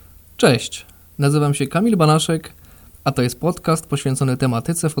Cześć, nazywam się Kamil Banaszek, a to jest podcast poświęcony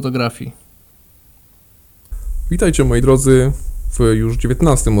tematyce fotografii. Witajcie moi drodzy w już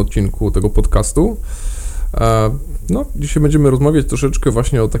 19 odcinku tego podcastu. Dzisiaj będziemy rozmawiać troszeczkę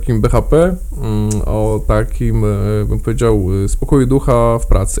właśnie o takim BHP, o takim, bym powiedział, spokoju ducha w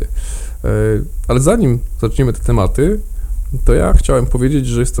pracy. Ale zanim zaczniemy te tematy, to ja chciałem powiedzieć,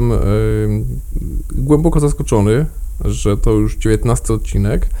 że jestem głęboko zaskoczony, że to już 19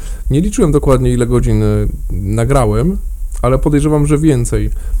 odcinek. Nie liczyłem dokładnie, ile godzin nagrałem, ale podejrzewam, że więcej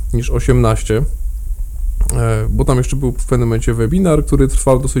niż 18, bo tam jeszcze był w pewnym momencie webinar, który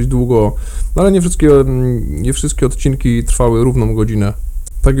trwał dosyć długo, ale nie wszystkie odcinki trwały równą godzinę.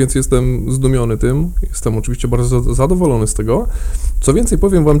 Tak więc jestem zdumiony tym, jestem oczywiście bardzo zadowolony z tego. Co więcej,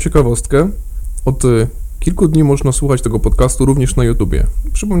 powiem Wam ciekawostkę, od kilku dni można słuchać tego podcastu również na YouTubie.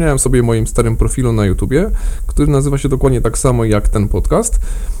 Przypomniałem sobie o moim starym profilu na YouTubie, który nazywa się dokładnie tak samo jak ten podcast.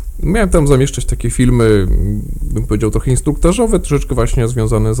 Miałem tam zamieszczać takie filmy, bym powiedział, trochę instruktażowe, troszeczkę właśnie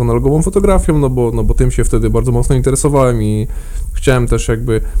związane z analogową fotografią, no bo tym się wtedy bardzo mocno interesowałem i chciałem też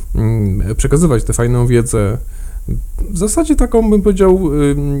jakby przekazywać tę fajną wiedzę, w zasadzie taką, bym powiedział,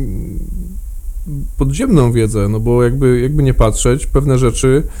 podziemną wiedzę, no bo jakby nie patrzeć, pewne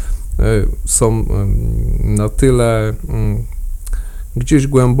rzeczy są na tyle gdzieś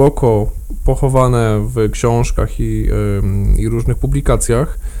głęboko pochowane w książkach i różnych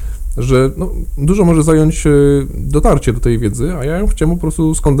publikacjach, że dużo może zająć dotarcie do tej wiedzy, a ja ją chciałem po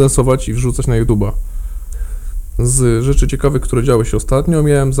prostu skondensować i wrzucać na YouTube'a. Z rzeczy ciekawych, które działy się ostatnio,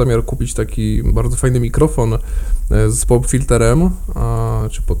 miałem zamiar kupić taki bardzo fajny mikrofon z pop-filterem,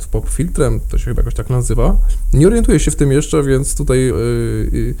 czy pod pop-filtrem, to się chyba jakoś tak nazywa. Nie orientuję się w tym jeszcze, więc tutaj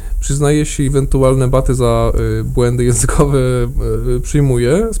przyznaję się, ewentualne baty za błędy językowe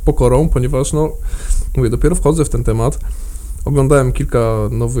przyjmuję z pokorą, ponieważ dopiero wchodzę w ten temat. Oglądałem kilka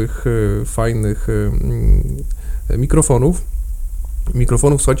nowych, fajnych mikrofonów,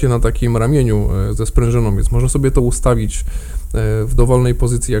 słuchajcie, na takim ramieniu ze sprężyną, więc można sobie to ustawić w dowolnej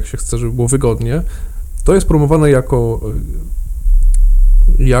pozycji, jak się chce, żeby było wygodnie. To jest promowane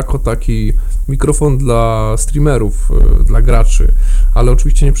jako taki mikrofon dla streamerów, dla graczy, ale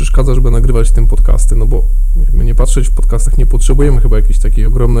oczywiście nie przeszkadza, żeby nagrywać tym podcasty, no bo jakby nie patrzeć, w podcastach nie potrzebujemy chyba jakiejś takiej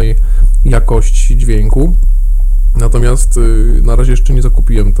ogromnej jakości dźwięku. Natomiast na razie jeszcze nie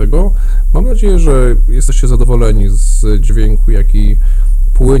zakupiłem tego. Mam nadzieję, że jesteście zadowoleni z dźwięku, jaki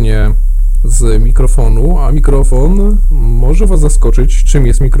płynie z mikrofonu, a mikrofon może Was zaskoczyć. Czym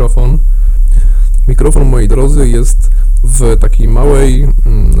jest mikrofon? Mikrofon, moi drodzy, jest w takiej małej,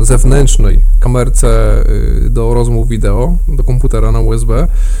 zewnętrznej kamerce do rozmów wideo, do komputera na USB.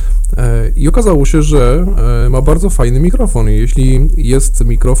 I okazało się, że ma bardzo fajny mikrofon. Jeśli jest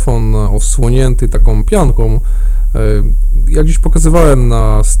mikrofon osłonięty taką pianką, jak gdzieś pokazywałem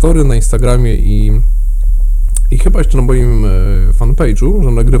na story, na Instagramie i chyba jeszcze na moim fanpage'u,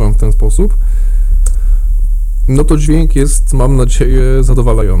 że nagrywam w ten sposób, no to dźwięk jest, mam nadzieję,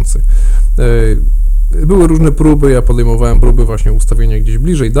 zadowalający. Były różne próby, ja podejmowałem próby właśnie ustawienia gdzieś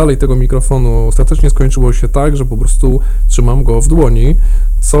bliżej, dalej tego mikrofonu. Ostatecznie skończyło się tak, że po prostu trzymam go w dłoni,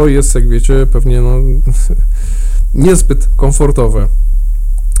 co jest, jak wiecie, pewnie niezbyt komfortowe.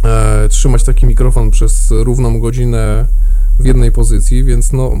 Trzymać taki mikrofon przez równą godzinę w jednej pozycji,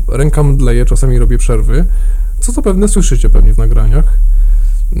 więc ręka mdleje, czasami robię przerwy, co zapewne słyszycie pewnie w nagraniach.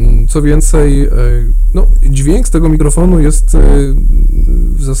 Co więcej, dźwięk z tego mikrofonu jest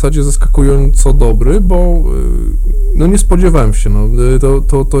w zasadzie zaskakująco dobry, bo nie spodziewałem się,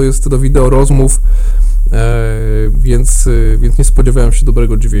 to jest do wideo rozmów, więc nie spodziewałem się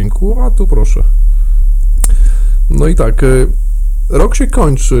dobrego dźwięku, a tu proszę. No i tak, rok się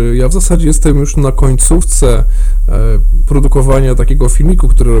kończy, ja w zasadzie jestem już na końcówce produkowania takiego filmiku,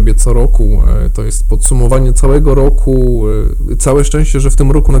 który robię co roku. To jest podsumowanie całego roku. Całe szczęście, że w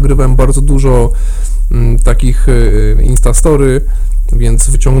tym roku nagrywałem bardzo dużo takich instastory, więc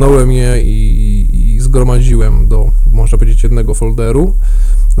wyciągnąłem je i zgromadziłem do, można powiedzieć, jednego folderu.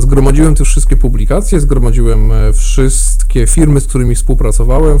 Zgromadziłem też wszystkie publikacje, zgromadziłem wszystkie firmy, z którymi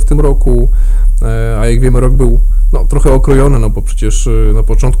współpracowałem w tym roku, a jak wiemy, rok był trochę okrojony, bo przecież na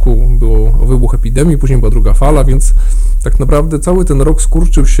początku był wybuch epidemii, później była druga fala, więc tak naprawdę cały ten rok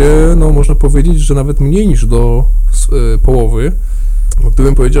skurczył się, można powiedzieć, że nawet mniej niż do połowy.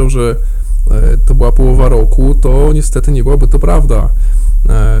 Gdybym powiedział, że to była połowa roku, to niestety nie byłaby to prawda,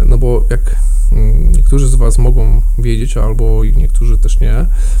 bo jak niektórzy z Was mogą wiedzieć, albo niektórzy też nie,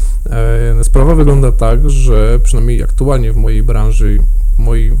 sprawa wygląda tak, że przynajmniej aktualnie w mojej branży,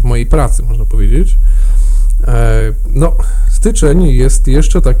 w mojej pracy, można powiedzieć, styczeń jest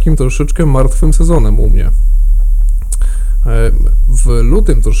jeszcze takim troszeczkę martwym sezonem u mnie. W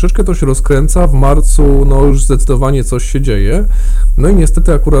lutym troszeczkę to się rozkręca, w marcu no już zdecydowanie coś się dzieje. No i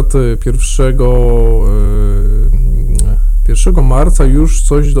niestety akurat 1 marca już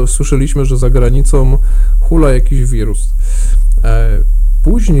coś słyszeliśmy, że za granicą hula jakiś wirus.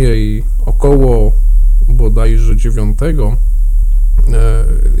 Później około bodajże 9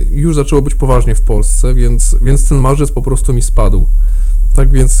 już zaczęło być poważnie w Polsce, więc ten marzec po prostu mi spadł.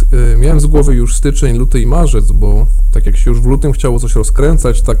 Tak więc miałem z głowy już styczeń, luty i marzec, bo tak jak się już w lutym chciało coś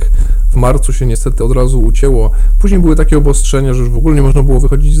rozkręcać, tak w marcu się niestety od razu ucięło. Później były takie obostrzenia, że już w ogóle nie można było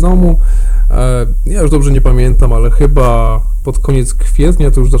wychodzić z domu. Ja już dobrze nie pamiętam, ale chyba pod koniec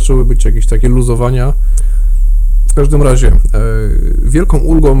kwietnia to już zaczęły być jakieś takie luzowania. W każdym razie wielką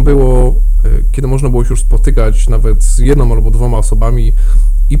ulgą było, kiedy można było się już spotykać nawet z 1 albo 2 osobami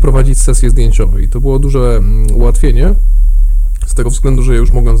i prowadzić sesje zdjęciowe. I to było duże ułatwienie, z tego względu, że ja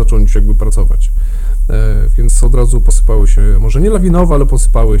już mogłem zacząć jakby pracować. Więc od razu posypały się, może nie lawinowo, ale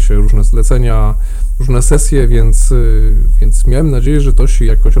posypały się różne zlecenia, różne sesje, więc miałem nadzieję, że to się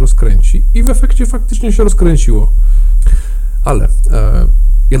jakoś rozkręci. I w efekcie faktycznie się rozkręciło. Ale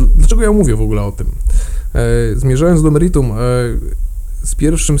dlaczego ja mówię w ogóle o tym? Zmierzając do meritum, z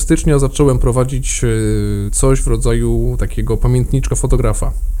 1 stycznia zacząłem prowadzić coś w rodzaju takiego pamiętniczka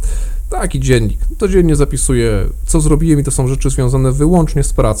fotografa. Taki dziennik. Codziennie zapisuję, co zrobiłem i to są rzeczy związane wyłącznie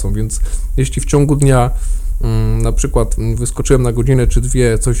z pracą, więc jeśli w ciągu dnia na przykład wyskoczyłem na godzinę czy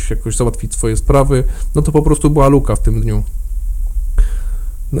 2 coś jakoś załatwić swoje sprawy, no to po prostu była luka w tym dniu.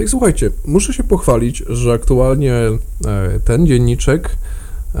 No i słuchajcie, muszę się pochwalić, że aktualnie ten dzienniczek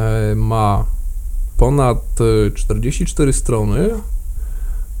ma ponad 44 strony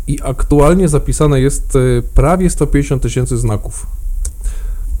i aktualnie zapisane jest prawie 150 000 znaków.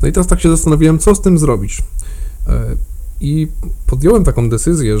 No i teraz tak się zastanawiałem, co z tym zrobić. I podjąłem taką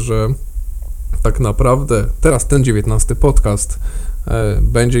decyzję, że tak naprawdę teraz ten 19 podcast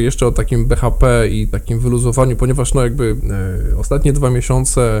będzie jeszcze o takim BHP i takim wyluzowaniu, ponieważ no jakby ostatnie 2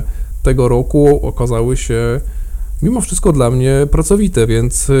 miesiące tego roku okazały się mimo wszystko dla mnie pracowite,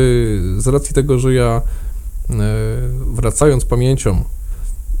 więc z racji tego, że ja wracając pamięcią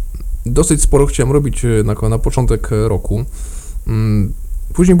dosyć sporo chciałem robić na początek roku,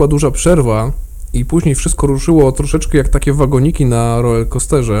 później była duża przerwa i później wszystko ruszyło troszeczkę jak takie wagoniki na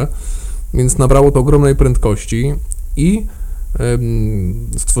rollercoasterze, więc nabrało to ogromnej prędkości i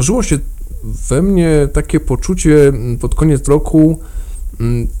stworzyło się we mnie takie poczucie pod koniec roku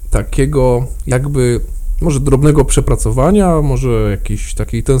takiego jakby może drobnego przepracowania, może jakiejś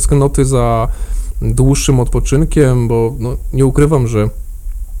takiej tęsknoty za dłuższym odpoczynkiem, bo no, nie ukrywam, że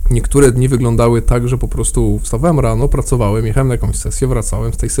niektóre dni wyglądały tak, że po prostu wstawałem rano, pracowałem, jechałem na jakąś sesję,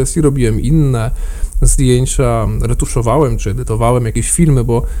 wracałem, z tej sesji robiłem inne zdjęcia, retuszowałem czy edytowałem jakieś filmy,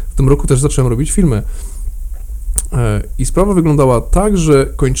 bo w tym roku też zacząłem robić filmy. I sprawa wyglądała tak, że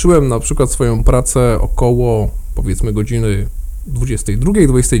kończyłem na przykład swoją pracę około, powiedzmy, godziny 22,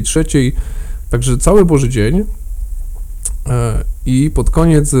 23, także cały Boży dzień i pod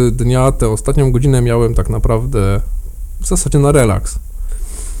koniec dnia tę ostatnią godzinę miałem tak naprawdę w zasadzie na relaks.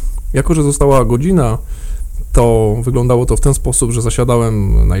 Jako że została godzina, to wyglądało to w ten sposób, że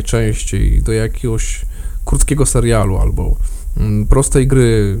zasiadałem najczęściej do jakiegoś krótkiego serialu albo prostej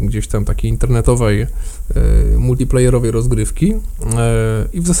gry, gdzieś tam takiej internetowej, multiplayerowej rozgrywki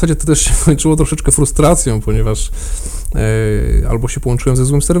i w zasadzie to też się kończyło troszeczkę frustracją, ponieważ albo się połączyłem ze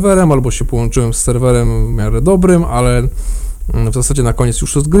złym serwerem, albo się połączyłem z serwerem w miarę dobrym, ale w zasadzie na koniec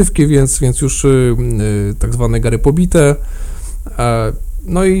już rozgrywki, więc już tak zwane gary pobite.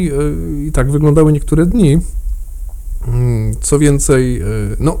 No i tak wyglądały niektóre dni. Co więcej,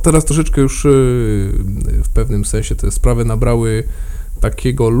 no teraz troszeczkę już w pewnym sensie te sprawy nabrały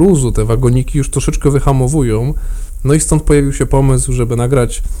takiego luzu, te wagoniki już troszeczkę wyhamowują, no i stąd pojawił się pomysł, żeby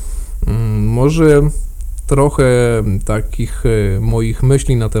nagrać może trochę takich moich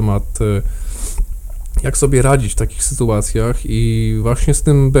myśli na temat, jak sobie radzić w takich sytuacjach i właśnie z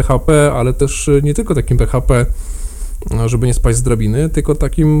tym BHP, ale też nie tylko takim BHP, żeby nie spaść z drabiny, tylko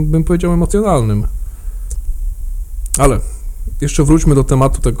takim, bym powiedział, emocjonalnym. Ale jeszcze wróćmy do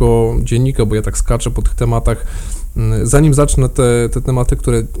tematu tego dziennika, bo ja tak skaczę po tych tematach. Zanim zacznę te tematy,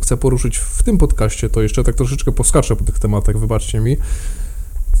 które chcę poruszyć w tym podcaście, to jeszcze tak troszeczkę poskaczę po tych tematach, wybaczcie mi.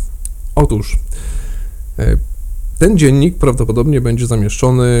 Otóż ten dziennik prawdopodobnie będzie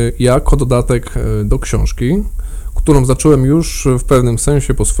zamieszczony jako dodatek do książki, którą zacząłem już w pewnym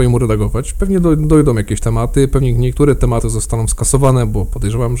sensie po swojemu redagować. Pewnie dojdą jakieś tematy, pewnie niektóre tematy zostaną skasowane, bo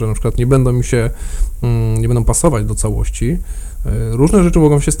podejrzewam, że na przykład nie będą pasować do całości. Różne rzeczy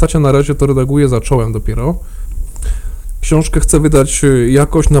mogą się stać, a na razie to redaguję, zacząłem dopiero. Książkę chcę wydać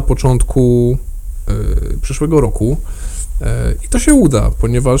jakoś na początku przyszłego roku. I to się uda,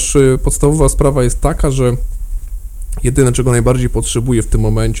 ponieważ podstawowa sprawa jest taka, że jedyne, czego najbardziej potrzebuję w tym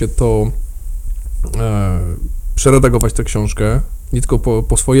momencie, to przeredagować tę książkę, nie tylko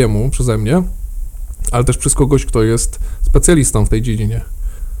po swojemu, przeze mnie, ale też przez kogoś, kto jest specjalistą w tej dziedzinie.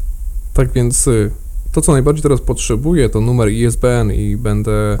 Tak więc to, co najbardziej teraz potrzebuję, to numer ISBN i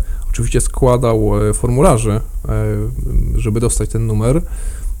będę oczywiście składał formularze, żeby dostać ten numer.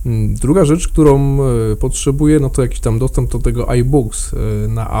 Druga rzecz, którą potrzebuję, no to jakiś tam dostęp do tego iBooks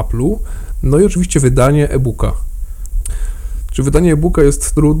na Apple'u, no i oczywiście wydanie e-booka. Czy wydanie e-booka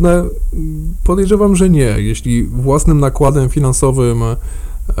jest trudne? Podejrzewam, że nie. Jeśli własnym nakładem finansowym,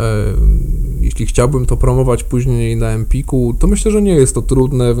 jeśli chciałbym to promować później na Empiku, to myślę, że nie jest to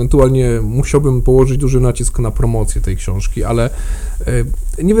trudne. Ewentualnie musiałbym położyć duży nacisk na promocję tej książki, ale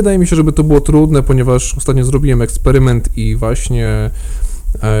nie wydaje mi się, żeby to było trudne, ponieważ ostatnio zrobiłem eksperyment i właśnie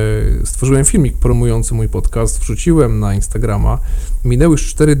stworzyłem filmik promujący mój podcast, wrzuciłem na Instagrama. Minęły już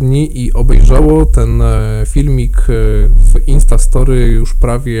 4 dni i obejrzało ten filmik w Instastory już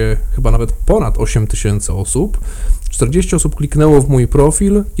prawie, chyba nawet ponad 8000 osób. 40 osób kliknęło w mój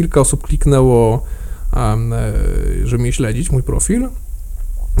profil, kilka osób kliknęło, żeby mnie śledzić, mój profil.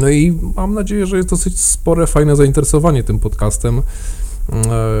 No i mam nadzieję, że jest dosyć spore, fajne zainteresowanie tym podcastem.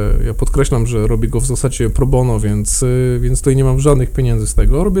 Ja podkreślam, że robię go w zasadzie pro bono, więc tutaj nie mam żadnych pieniędzy z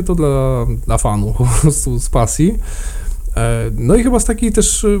tego. Robię to dla fanów, po prostu z pasji. No i chyba z takiej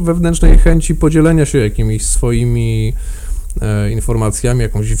też wewnętrznej chęci podzielenia się jakimiś swoimi informacjami,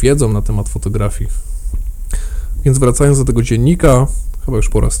 jakąś wiedzą na temat fotografii. Więc wracając do tego dziennika, chyba już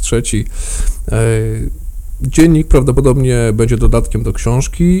po raz trzeci, dziennik prawdopodobnie będzie dodatkiem do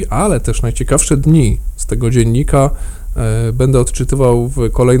książki, ale też najciekawsze dni z tego dziennika będę odczytywał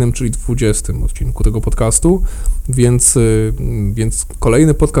w kolejnym, czyli 20 odcinku tego podcastu, więc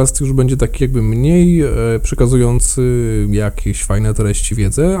kolejny podcast już będzie taki jakby mniej przekazujący jakieś fajne treści,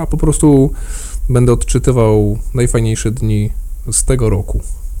 wiedzę, a po prostu będę odczytywał najfajniejsze dni z tego roku.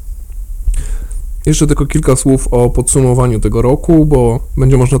 Jeszcze tylko kilka słów o podsumowaniu tego roku, bo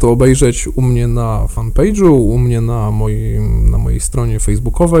będzie można to obejrzeć u mnie na fanpage'u, u mnie na mojej stronie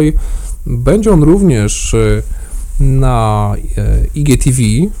facebookowej. Będzie on również na IGTV,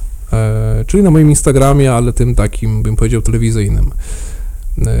 czyli na moim Instagramie, ale tym takim, bym powiedział, telewizyjnym.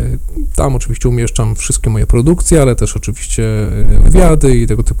 Tam oczywiście umieszczam wszystkie moje produkcje, ale też oczywiście wywiady i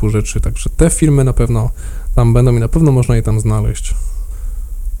tego typu rzeczy, także te filmy na pewno tam będą i na pewno można je tam znaleźć.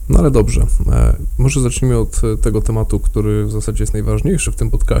 No ale dobrze, może zacznijmy od tego tematu, który w zasadzie jest najważniejszy w tym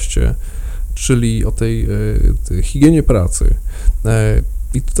podcaście, czyli o tej higienie pracy.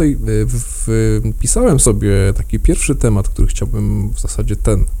 I tutaj wpisałem sobie taki pierwszy temat, który chciałbym w zasadzie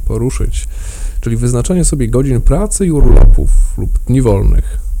poruszyć, czyli wyznaczanie sobie godzin pracy i urlopów lub dni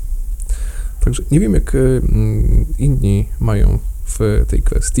wolnych. Także nie wiem, jak inni mają w tej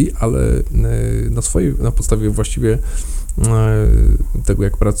kwestii, ale na podstawie właściwie tego,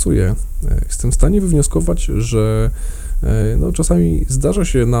 jak pracuję, jestem w stanie wywnioskować, że czasami zdarza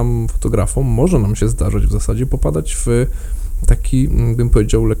się nam, fotografom, może nam się zdarzać w zasadzie popadać w taki, bym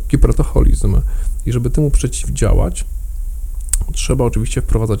powiedział, lekki pracoholizm. I żeby temu przeciwdziałać, trzeba oczywiście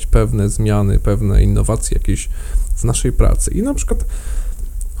wprowadzać pewne zmiany, pewne innowacje jakieś w naszej pracy. I na przykład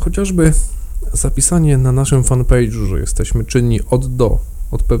chociażby zapisanie na naszym fanpage'u, że jesteśmy czynni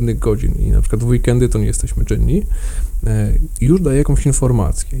od pewnych godzin i na przykład w weekendy to nie jesteśmy czynni, już daje jakąś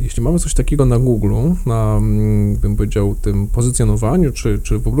informację. Jeśli mamy coś takiego na Google, na, bym powiedział, tym pozycjonowaniu,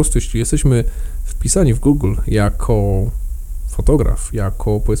 czy po prostu jeśli jesteśmy wpisani w Google jako fotograf,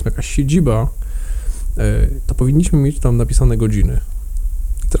 jako, powiedzmy, jakaś siedziba, to powinniśmy mieć tam napisane godziny.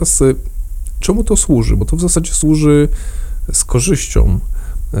 I teraz czemu to służy? Bo to w zasadzie służy z korzyścią,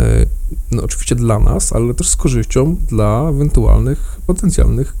 no oczywiście dla nas, ale też z korzyścią dla ewentualnych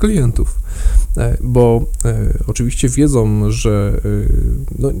potencjalnych klientów, bo oczywiście wiedzą, że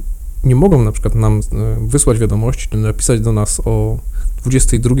nie mogą na przykład nam wysłać wiadomości, czy napisać do nas o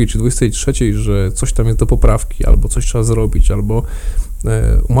 22 czy 23, że coś tam jest do poprawki, albo coś trzeba zrobić, albo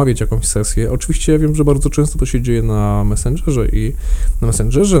umawiać jakąś sesję. Oczywiście ja wiem, że bardzo często to się dzieje na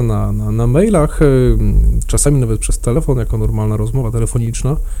Messengerze, na mailach, czasami nawet przez telefon, jako normalna rozmowa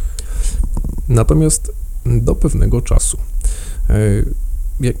telefoniczna, natomiast do pewnego czasu.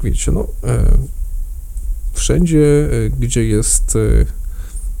 Jak wiecie, wszędzie, gdzie jest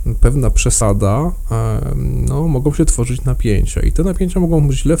pewna przesada, mogą się tworzyć napięcia i te napięcia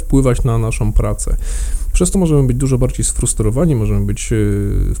mogą źle wpływać na naszą pracę. Przez to możemy być dużo bardziej sfrustrowani, możemy być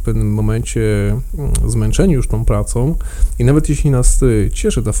w pewnym momencie zmęczeni już tą pracą i nawet jeśli nas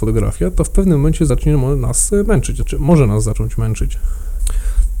cieszy ta fotografia, to w pewnym momencie zacznie nas męczyć, może nas zacząć męczyć.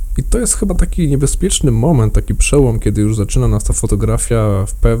 I to jest chyba taki niebezpieczny moment, taki przełom, kiedy już zaczyna nas ta fotografia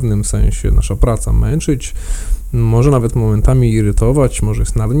w pewnym sensie, nasza praca męczyć, może nawet momentami irytować, może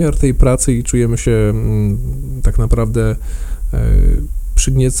jest nadmiar tej pracy i czujemy się tak naprawdę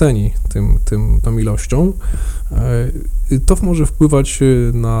przygnieceni tą ilością. To może wpływać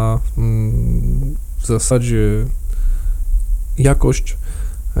na w zasadzie jakość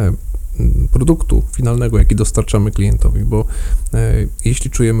produktu finalnego, jaki dostarczamy klientowi, bo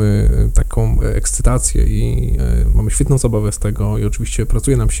jeśli czujemy taką ekscytację i mamy świetną zabawę z tego i oczywiście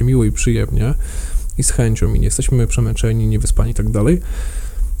pracuje nam się miło i przyjemnie i z chęcią i nie jesteśmy przemęczeni, niewyspani i tak dalej,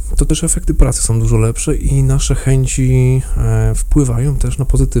 to też efekty pracy są dużo lepsze i nasze chęci wpływają też na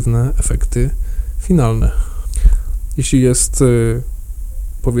pozytywne efekty finalne. Jeśli jest,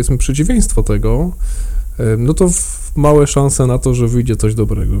 powiedzmy, przeciwieństwo tego, no to małe szanse na to, że wyjdzie coś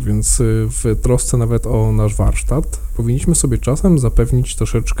dobrego, więc w trosce nawet o nasz warsztat powinniśmy sobie czasem zapewnić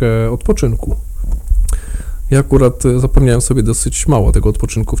troszeczkę odpoczynku. Ja akurat zapewniałem sobie dosyć mało tego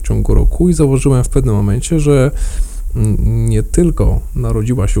odpoczynku w ciągu roku i założyłem w pewnym momencie, że nie tylko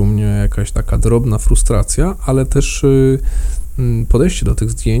narodziła się u mnie jakaś taka drobna frustracja, ale też podejście do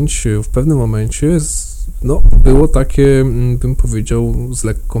tych zdjęć w pewnym momencie było takie, bym powiedział, z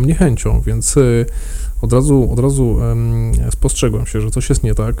lekką niechęcią, więc od razu spostrzegłem się, że coś jest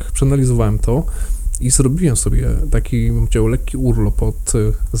nie tak, przeanalizowałem to i zrobiłem sobie taki, bym powiedział, lekki urlop od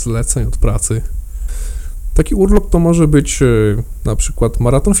zleceń, od pracy. Taki urlop to może być na przykład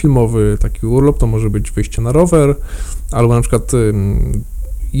maraton filmowy, taki urlop to może być wyjście na rower, albo na przykład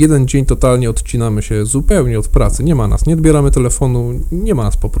jeden dzień totalnie odcinamy się zupełnie od pracy, nie ma nas, nie odbieramy telefonu, nie ma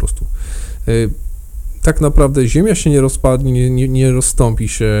nas po prostu. Tak naprawdę ziemia się nie rozpadnie, nie rozstąpi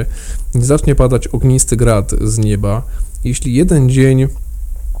się, nie zacznie padać ognisty grad z nieba, jeśli jeden dzień,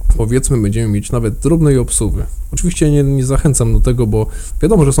 powiedzmy, będziemy mieć nawet drobnej obsuwy. Oczywiście nie zachęcam do tego, bo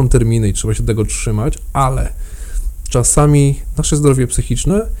wiadomo, że są terminy i trzeba się tego trzymać, ale czasami nasze zdrowie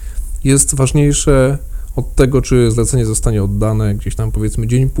psychiczne jest ważniejsze od tego, czy zlecenie zostanie oddane gdzieś tam, powiedzmy,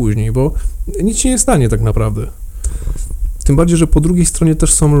 dzień później, bo nic się nie stanie tak naprawdę. Tym bardziej, że po drugiej stronie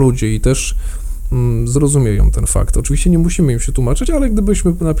też są ludzie i też zrozumieją ten fakt. Oczywiście nie musimy im się tłumaczyć, ale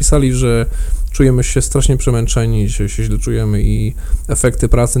gdybyśmy napisali, że czujemy się strasznie przemęczeni, się źle czujemy i efekty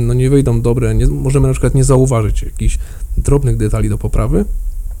pracy nie wyjdą dobre, możemy na przykład nie zauważyć jakichś drobnych detali do poprawy,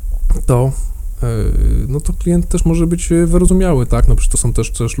 to klient też może być wyrozumiały, tak? No przecież to są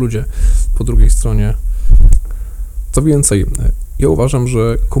też ludzie po drugiej stronie. Co więcej, ja uważam,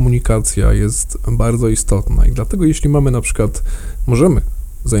 że komunikacja jest bardzo istotna i dlatego jeśli mamy na przykład, możemy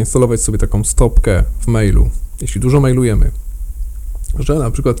zainstalować sobie taką stopkę w mailu, jeśli dużo mailujemy, że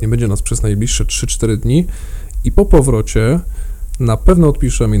na przykład nie będzie nas przez najbliższe 3-4 dni i po powrocie na pewno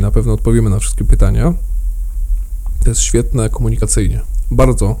odpiszemy i na pewno odpowiemy na wszystkie pytania. To jest świetne komunikacyjnie.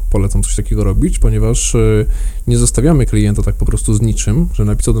 Bardzo polecam coś takiego robić, ponieważ nie zostawiamy klienta tak po prostu z niczym, że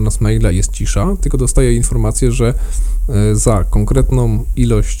napisał do nas maila i jest cisza, tylko dostaje informację, że za konkretną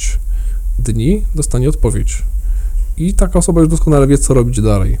ilość dni dostanie odpowiedź. I taka osoba już doskonale wie, co robić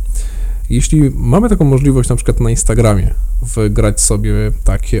dalej. Jeśli mamy taką możliwość na przykład na Instagramie wgrać sobie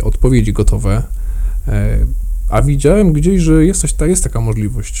takie odpowiedzi gotowe, a widziałem gdzieś, że jest taka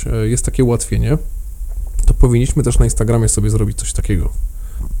możliwość, jest takie ułatwienie, to powinniśmy też na Instagramie sobie zrobić coś takiego.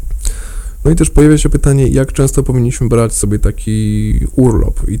 No i też pojawia się pytanie, jak często powinniśmy brać sobie taki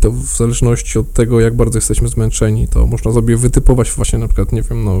urlop i to w zależności od tego, jak bardzo jesteśmy zmęczeni, to można sobie wytypować właśnie na przykład, nie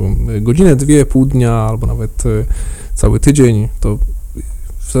wiem, godzinę, 2, pół dnia albo nawet cały tydzień, to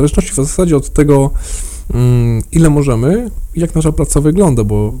w zależności w zasadzie od tego, ile możemy i jak nasza praca wygląda,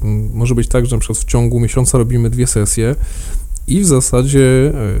 bo może być tak, że na przykład w ciągu miesiąca robimy 2 sesje i w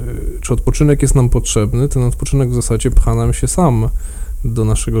zasadzie, czy odpoczynek jest nam potrzebny, ten odpoczynek w zasadzie pcha nam się sam do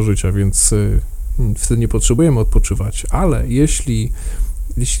naszego życia, więc wtedy nie potrzebujemy odpoczywać, ale jeśli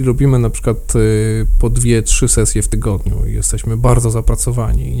robimy na przykład po 2-3 sesje w tygodniu i jesteśmy bardzo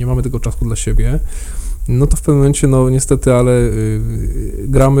zapracowani i nie mamy tego czasu dla siebie, no to w pewnym momencie, niestety, ale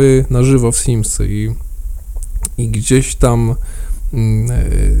gramy na żywo w Simsy i gdzieś tam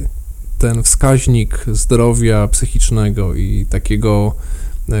ten wskaźnik zdrowia psychicznego i takiego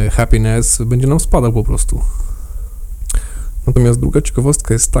happiness będzie nam spadał po prostu. Natomiast druga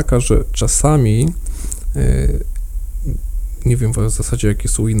ciekawostka jest taka, że czasami, nie wiem w zasadzie jakie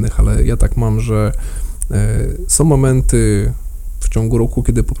są innych, ale ja tak mam, że są momenty w ciągu roku,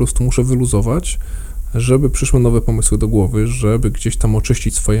 kiedy po prostu muszę wyluzować, żeby przyszły nowe pomysły do głowy, żeby gdzieś tam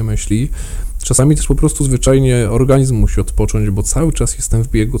oczyścić swoje myśli. Czasami też po prostu zwyczajnie organizm musi odpocząć, bo cały czas jestem w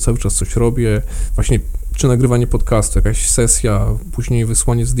biegu, cały czas coś robię. Właśnie czy nagrywanie podcastu, jakaś sesja, później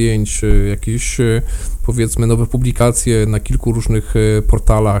wysłanie zdjęć, jakieś powiedzmy nowe publikacje na kilku różnych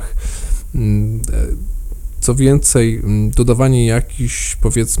portalach. Co więcej, dodawanie jakichś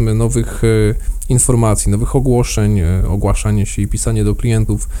powiedzmy nowych informacji, nowych ogłoszeń, ogłaszanie się i pisanie do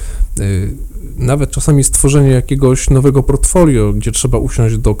klientów, nawet czasami stworzenie jakiegoś nowego portfolio, gdzie trzeba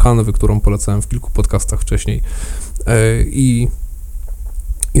usiąść do kanwy, którą polecałem w kilku podcastach wcześniej i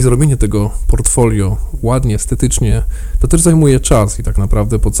zrobienie tego portfolio ładnie, estetycznie, to też zajmuje czas i tak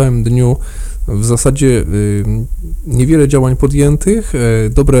naprawdę po całym dniu w zasadzie niewiele działań podjętych,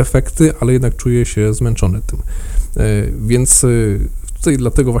 dobre efekty, ale jednak czuję się zmęczony tym. Więc tutaj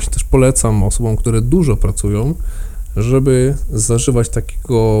dlatego właśnie też polecam osobom, które dużo pracują, żeby zażywać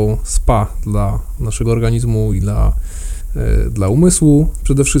takiego spa dla naszego organizmu i dla umysłu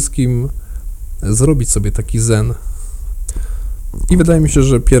przede wszystkim, zrobić sobie taki zen. I wydaje mi się,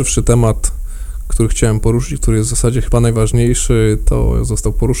 że pierwszy temat, który chciałem poruszyć, który jest w zasadzie chyba najważniejszy, to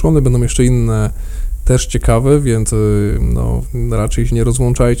został poruszony. Będą jeszcze inne też ciekawe, więc no, raczej się nie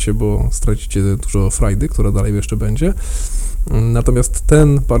rozłączajcie, bo stracicie dużo frajdy, która dalej jeszcze będzie. Natomiast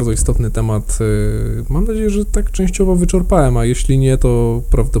ten bardzo istotny temat, mam nadzieję, że tak częściowo wyczerpałem, a jeśli nie, to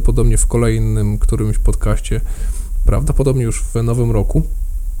prawdopodobnie w kolejnym którymś podcaście, prawdopodobnie już w nowym roku,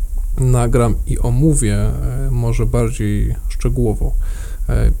 nagram i omówię może bardziej szczegółowo.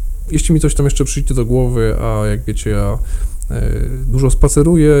 Jeśli mi coś tam jeszcze przyjdzie do głowy, a jak wiecie, ja dużo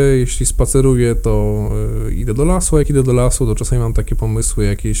spaceruję, jeśli spaceruję, to idę do lasu, a jak idę do lasu, to czasami mam takie pomysły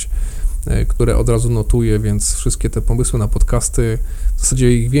jakieś, które od razu notuję, więc wszystkie te pomysły na podcasty, w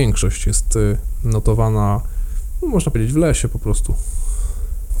zasadzie ich większość jest notowana, no, można powiedzieć, w lesie po prostu.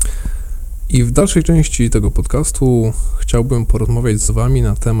 I w dalszej części tego podcastu chciałbym porozmawiać z Wami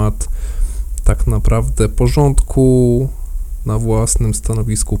na temat tak naprawdę porządku na własnym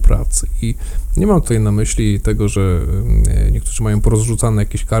stanowisku pracy. I nie mam tutaj na myśli tego, że niektórzy mają porozrzucane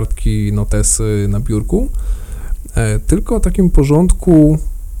jakieś kartki, notesy na biurku, tylko o takim porządku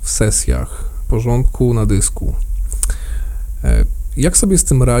w sesjach, porządku na dysku. Jak sobie z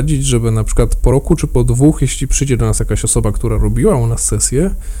tym radzić, żeby na przykład po roku czy po 2, jeśli przyjdzie do nas jakaś osoba, która robiła u nas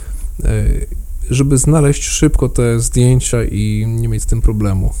sesję, żeby znaleźć szybko te zdjęcia i nie mieć z tym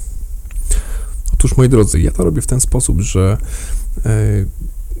problemu. Otóż, moi drodzy, ja to robię w ten sposób, że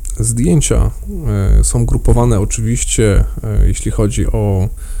zdjęcia są grupowane oczywiście, jeśli chodzi o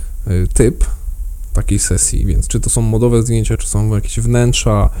typ takiej sesji, więc czy to są modowe zdjęcia, czy są jakieś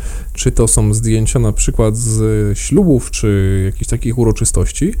wnętrza, czy to są zdjęcia na przykład z ślubów, czy jakichś takich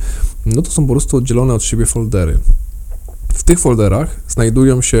uroczystości, no to są po prostu oddzielone od siebie foldery. W tych folderach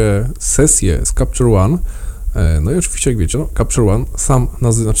znajdują się sesje z Capture One, no i oczywiście, jak wiecie, no, Capture One sam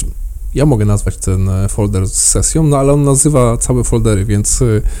nazywa, znaczy ja mogę nazwać ten folder z sesją, no ale on nazywa całe foldery, więc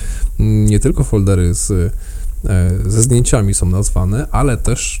nie tylko foldery ze zdjęciami są nazwane, ale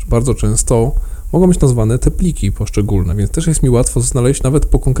też bardzo często mogą być nazwane te pliki poszczególne, więc też jest mi łatwo znaleźć nawet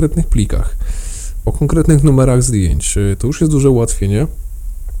po konkretnych plikach, po konkretnych numerach zdjęć. To już jest duże ułatwienie.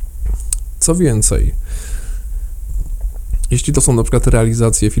 Co więcej, jeśli to są na przykład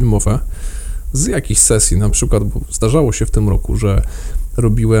realizacje filmowe z jakichś sesji, na przykład, bo zdarzało się w tym roku, że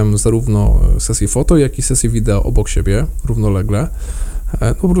robiłem zarówno sesję foto, jak i sesję wideo obok siebie, równolegle.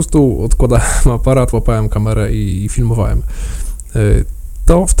 Po prostu odkładałem aparat, łapałem kamerę i filmowałem.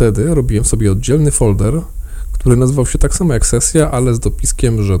 To wtedy robiłem sobie oddzielny folder, który nazywał się tak samo jak sesja, ale z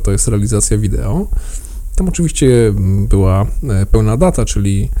dopiskiem, że to jest realizacja wideo. Tam oczywiście była pełna data,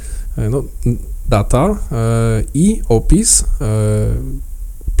 czyli no, data i opis,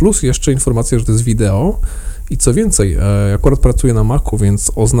 plus jeszcze informacja, że to jest wideo. I co więcej, akurat pracuję na Macu,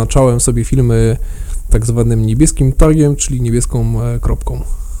 więc oznaczałem sobie filmy tak zwanym niebieskim tagiem, czyli niebieską kropką.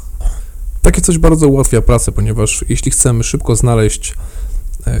 Takie coś bardzo ułatwia pracę, ponieważ jeśli chcemy szybko znaleźć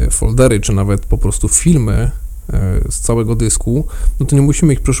foldery, czy nawet po prostu filmy z całego dysku, no to nie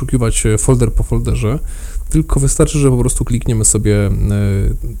musimy ich przeszukiwać folder po folderze, tylko wystarczy, że po prostu klikniemy sobie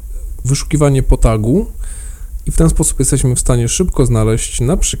wyszukiwanie po tagu i w ten sposób jesteśmy w stanie szybko znaleźć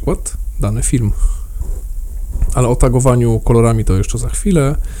na przykład dany film. Ale o tagowaniu kolorami to jeszcze za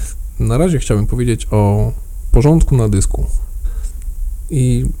chwilę. Na razie chciałbym powiedzieć o porządku na dysku.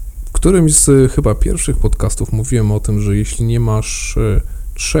 I w którymś z chyba pierwszych podcastów mówiłem o tym, że jeśli nie masz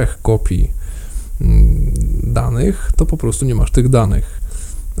 3 kopii danych, to po prostu nie masz tych danych.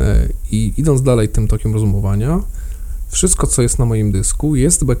 I idąc dalej tym tokiem rozumowania, wszystko, co jest na moim dysku,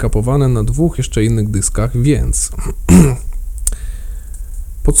 jest backupowane na 2 jeszcze innych dyskach, więc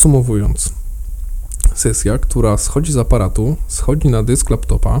podsumowując, sesja, która schodzi z aparatu, schodzi na dysk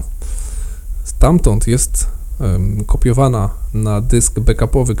laptopa, stamtąd jest kopiowana na dysk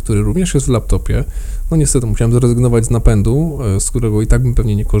backupowy, który również jest w laptopie. No niestety musiałem zrezygnować z napędu, z którego i tak bym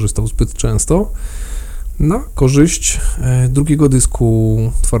pewnie nie korzystał zbyt często, na korzyść drugiego dysku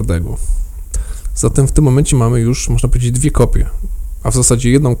twardego. Zatem w tym momencie mamy już, można powiedzieć, 2 kopie, a w zasadzie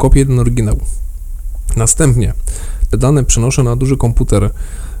 1 kopię, 1 oryginał. Następnie te dane przenoszę na duży komputer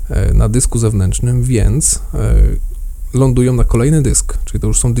na dysku zewnętrznym, więc lądują na kolejny dysk, czyli to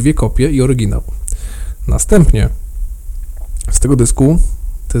już są 2 kopie i oryginał. Następnie z tego dysku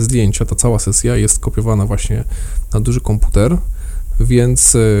te zdjęcia, ta cała sesja jest kopiowana właśnie na duży komputer,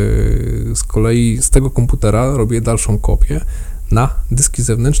 więc z kolei z tego komputera robię dalszą kopię na dyski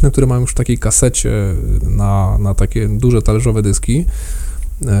zewnętrzne, które mam już w takiej kasecie na takie duże talerzowe dyski,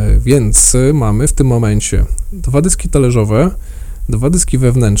 więc mamy w tym momencie 2 dyski talerzowe, 2 dyski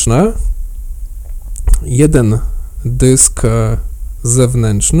wewnętrzne, 1 dysk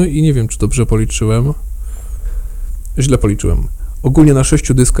zewnętrzny i nie wiem, czy dobrze policzyłem. Źle policzyłem. Ogólnie na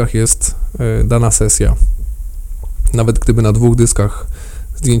 6 dyskach jest dana sesja. Nawet gdyby na 2 dyskach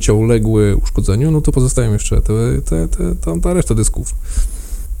zdjęcia uległy uszkodzeniu, no to pozostają jeszcze ta reszta dysków.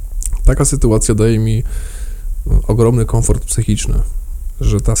 Taka sytuacja daje mi ogromny komfort psychiczny,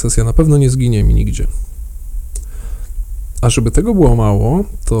 że ta sesja na pewno nie zginie mi nigdzie. A żeby tego było mało,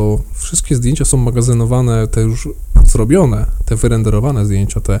 to wszystkie zdjęcia są magazynowane, te już zrobione, te wyrenderowane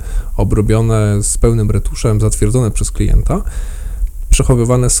zdjęcia, te obrobione z pełnym retuszem, zatwierdzone przez klienta,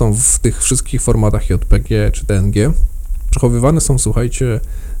 przechowywane są w tych wszystkich formatach JPG czy DNG. Przechowywane są, słuchajcie,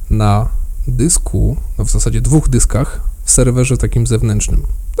 na dysku, no w zasadzie 2 dyskach w serwerze takim zewnętrznym.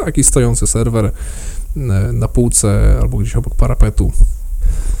 Taki stojący serwer na półce albo gdzieś obok parapetu.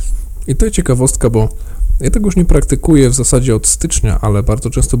 I to jest ciekawostka, bo ja tego już nie praktykuję w zasadzie od stycznia, ale bardzo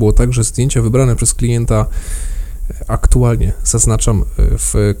często było tak, że zdjęcia wybrane przez klienta aktualnie zaznaczam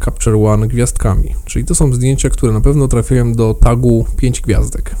w Capture One gwiazdkami, czyli to są zdjęcia, które na pewno trafiają do tagu 5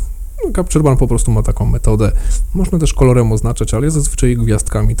 gwiazdek. No, Capture One po prostu ma taką metodę, można też kolorem oznaczać, ale ja zazwyczaj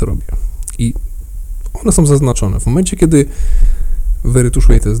gwiazdkami to robię i one są zaznaczone. W momencie, kiedy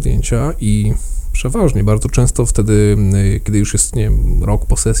wyretuszuję te zdjęcia i przeważnie, bardzo często wtedy, kiedy już jest, nie wiem, rok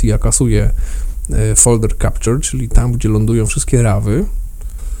po sesji, ja kasuję folder capture, czyli tam, gdzie lądują wszystkie rawy.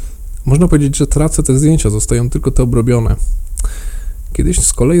 Można powiedzieć, że tracę te zdjęcia, zostają tylko te obrobione. Kiedyś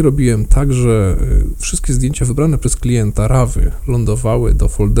z kolei robiłem tak, że wszystkie zdjęcia wybrane przez klienta, rawy, lądowały do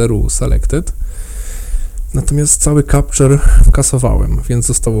folderu selected, natomiast cały capture kasowałem, więc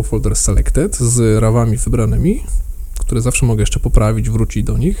został folder selected z rawami wybranymi, które zawsze mogę jeszcze poprawić, wrócić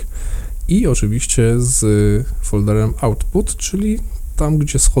do nich, i oczywiście z folderem output, czyli tam,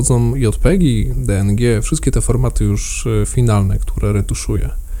 gdzie schodzą JPG, DNG, wszystkie te formaty już finalne, które retuszuję.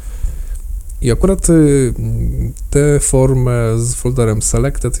 I akurat tę formę z folderem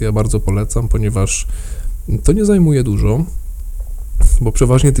selected ja bardzo polecam, ponieważ to nie zajmuje dużo, bo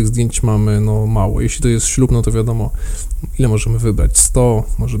przeważnie tych zdjęć mamy mało. Jeśli to jest ślub, no to wiadomo, ile możemy wybrać, 100,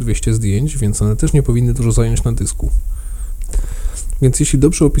 może 200 zdjęć, więc one też nie powinny dużo zająć na dysku. Więc jeśli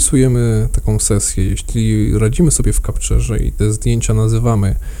dobrze opisujemy taką sesję, jeśli radzimy sobie w Capturze i te zdjęcia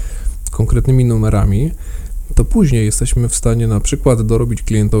nazywamy konkretnymi numerami, to później jesteśmy w stanie na przykład dorobić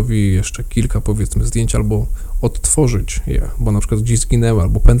klientowi jeszcze kilka, powiedzmy, zdjęć albo odtworzyć je, bo na przykład gdzieś zginęły,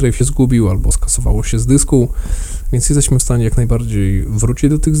 albo pendrive się zgubił, albo skasowało się z dysku, więc jesteśmy w stanie jak najbardziej wrócić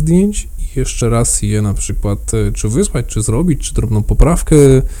do tych zdjęć i jeszcze raz je na przykład czy wysłać, czy zrobić, czy drobną poprawkę.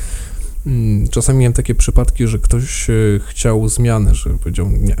 Czasami miałem takie przypadki, że ktoś chciał zmiany, że powiedział,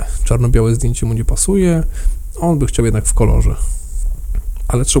 nie, czarno-białe zdjęcie mu nie pasuje, on by chciał jednak w kolorze.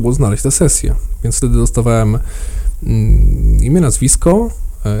 Ale trzeba było znaleźć tę sesję, więc wtedy dostawałem imię, nazwisko,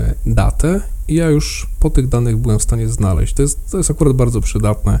 datę i ja już po tych danych byłem w stanie znaleźć. To jest akurat bardzo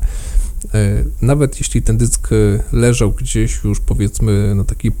przydatne. Nawet jeśli ten dysk leżał gdzieś już, powiedzmy, na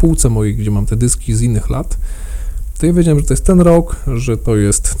takiej półce mojej, gdzie mam te dyski z innych lat, to ja wiedziałem, że to jest ten rok, że to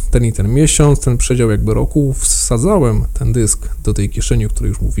jest ten i ten miesiąc, ten przedział jakby roku. Wsadzałem ten dysk do tej kieszeni, o której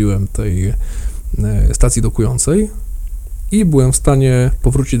już mówiłem, tej stacji dokującej i byłem w stanie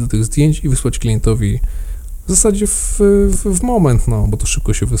powrócić do tych zdjęć i wysłać klientowi w zasadzie w moment, bo to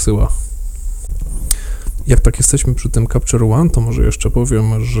szybko się wysyła. Jak tak jesteśmy przy tym Capture One, to może jeszcze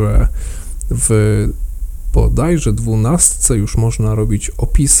powiem, że w bodajże 12 już można robić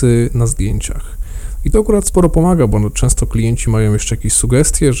opisy na zdjęciach. I to akurat sporo pomaga, bo często klienci mają jeszcze jakieś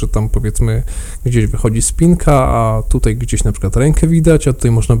sugestie, że tam, powiedzmy, gdzieś wychodzi spinka, a tutaj gdzieś na przykład rękę widać, a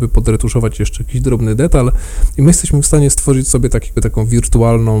tutaj można by podretuszować jeszcze jakiś drobny detal i my jesteśmy w stanie stworzyć sobie taką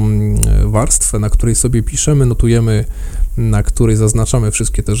wirtualną warstwę, na której sobie piszemy, notujemy, na której zaznaczamy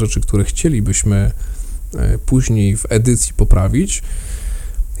wszystkie te rzeczy, które chcielibyśmy później w edycji poprawić.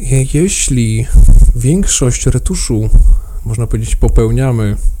 Jeśli większość retuszu można powiedzieć,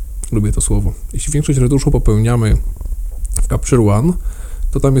 popełniamy, lubię to słowo, jeśli większość retuszu popełniamy w Capture One,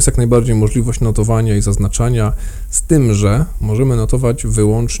 to tam jest jak najbardziej możliwość notowania i zaznaczania, z tym, że możemy notować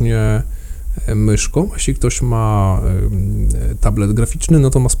wyłącznie myszką. Jeśli ktoś ma tablet graficzny, no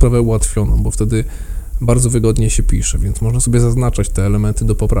to ma sprawę ułatwioną, bo wtedy bardzo wygodnie się pisze, więc można sobie zaznaczać te elementy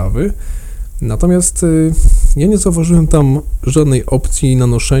do poprawy. Natomiast ja nie zauważyłem tam żadnej opcji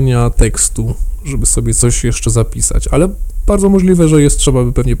nanoszenia tekstu, żeby sobie coś jeszcze zapisać, ale bardzo możliwe, że jest, trzeba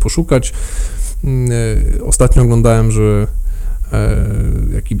by pewnie poszukać. Ostatnio oglądałem, że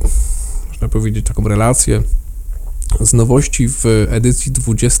można powiedzieć, taką relację z nowości w edycji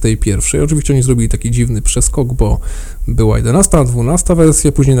 21. Oczywiście oni zrobili taki dziwny przeskok, bo była 11, 12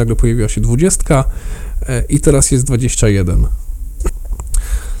 wersja, później nagle pojawiła się 20 i teraz jest 21.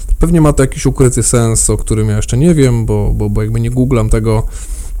 Pewnie ma to jakiś ukryty sens, o którym ja jeszcze nie wiem, bo jakby nie googlam tego,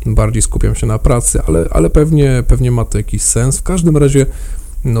 bardziej skupiam się na pracy, ale pewnie ma to jakiś sens. W każdym razie,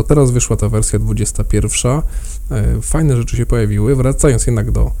 no teraz wyszła ta wersja 21, fajne rzeczy się pojawiły. Wracając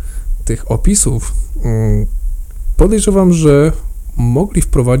jednak do tych opisów, podejrzewam, że mogli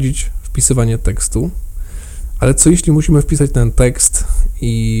wprowadzić wpisywanie tekstu, ale co jeśli musimy wpisać ten tekst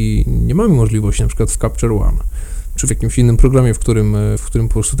i nie mamy możliwości, na przykład w Capture One, czy w jakimś innym programie, w którym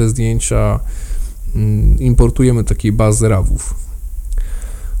po prostu te zdjęcia importujemy do takiej bazy RAW-ów.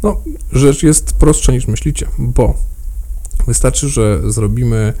 No, rzecz jest prostsza niż myślicie, bo wystarczy, że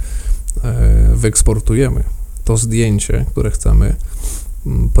wyeksportujemy to zdjęcie, które chcemy,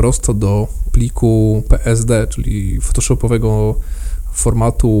 prosto do pliku PSD, czyli photoshopowego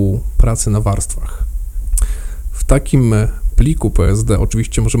formatu pracy na warstwach. W takim pliku PSD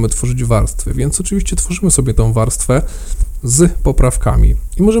oczywiście możemy tworzyć warstwy, więc oczywiście tworzymy sobie tą warstwę z poprawkami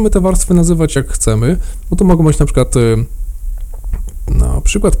i możemy te warstwy nazywać jak chcemy, bo to mogą być na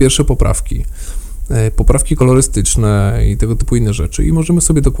przykład pierwsze poprawki kolorystyczne i tego typu inne rzeczy i możemy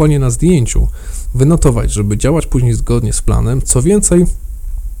sobie dokładnie na zdjęciu wynotować, żeby działać później zgodnie z planem. Co więcej,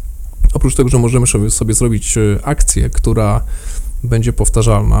 oprócz tego, że możemy sobie zrobić akcję, która będzie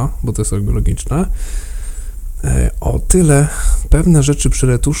powtarzalna, bo to jest jakby logiczne, o tyle pewne rzeczy przy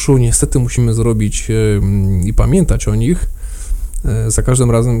retuszu niestety musimy zrobić i pamiętać o nich za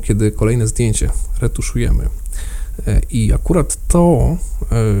każdym razem, kiedy kolejne zdjęcie retuszujemy. I akurat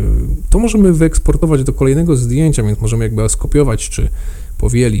to możemy wyeksportować do kolejnego zdjęcia, więc możemy jakby skopiować czy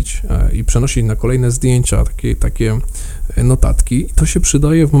powielić i przenosić na kolejne zdjęcia takie notatki. I to się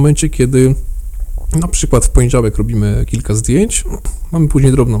przydaje w momencie, kiedy na przykład w poniedziałek robimy kilka zdjęć, mamy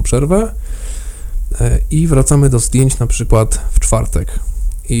później drobną przerwę i wracamy do zdjęć na przykład w czwartek.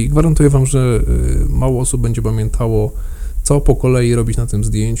 I gwarantuję Wam, że mało osób będzie pamiętało, co po kolei robić na tym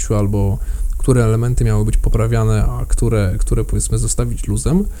zdjęciu, albo które elementy miały być poprawiane, a które powiedzmy zostawić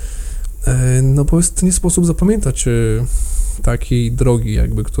luzem, no bo jest nie sposób zapamiętać takiej drogi,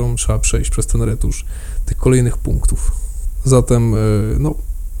 jakby, którą trzeba przejść przez ten retusz, tych kolejnych punktów. Zatem no,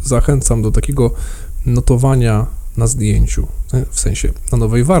 zachęcam do takiego notowania na zdjęciu, w sensie na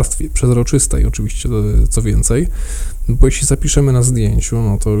nowej warstwie, przezroczystej oczywiście, co więcej, bo jeśli zapiszemy na zdjęciu,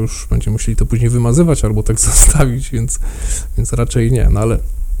 no to już będziemy musieli to później wymazywać albo tak zostawić, więc raczej nie, no ale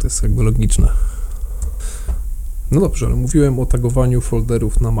to jest jakby logiczne. No dobrze, ale mówiłem o tagowaniu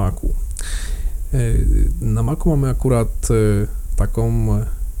folderów na Macu. Na Macu mamy akurat taką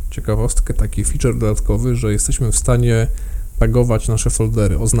ciekawostkę, taki feature dodatkowy, że jesteśmy w stanie tagować nasze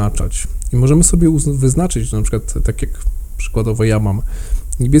foldery, oznaczać. I możemy sobie wyznaczyć, że na przykład, tak jak przykładowo ja mam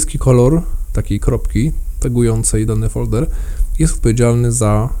niebieski kolor takiej kropki tagującej dany folder, jest odpowiedzialny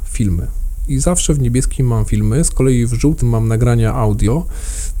za filmy. I zawsze w niebieskim mam filmy, z kolei w żółtym mam nagrania audio,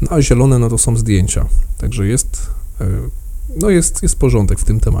 no a zielone no to są zdjęcia. Także jest porządek w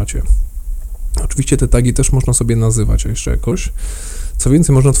tym temacie. Oczywiście te tagi też można sobie nazywać jeszcze jakoś. Co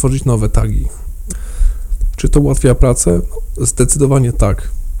więcej, można tworzyć nowe tagi. Czy to ułatwia pracę? No, zdecydowanie tak.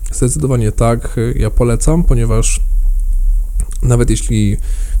 Zdecydowanie tak. Ja polecam, ponieważ nawet jeśli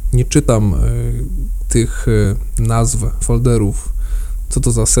nie czytam tych nazw folderów, co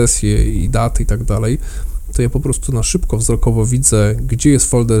to za sesje i daty i tak dalej, to ja po prostu na szybko, wzrokowo widzę, gdzie jest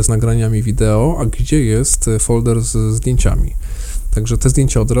folder z nagraniami wideo, a gdzie jest folder z zdjęciami. Także te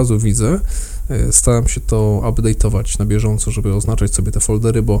zdjęcia od razu widzę. Staram się to update'ować na bieżąco, żeby oznaczać sobie te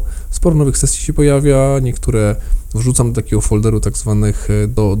foldery, bo sporo nowych sesji się pojawia, niektóre wrzucam do takiego folderu tak zwanych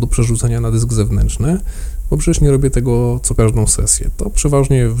do przerzucania na dysk zewnętrzny, bo przecież nie robię tego co każdą sesję. To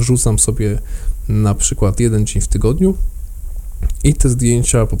przeważnie wrzucam sobie na przykład jeden dzień w tygodniu i te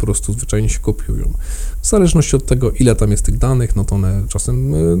zdjęcia po prostu zwyczajnie się kopiują. W zależności od tego, ile tam jest tych danych, no to one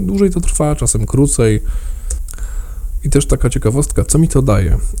czasem dłużej to trwa, czasem krócej. I też taka ciekawostka, co mi to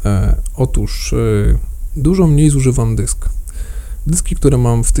daje? Otóż dużo mniej zużywam dysk. Dyski, które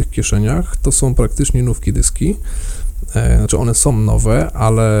mam w tych kieszeniach, to są praktycznie nówki dyski. Znaczy one są nowe,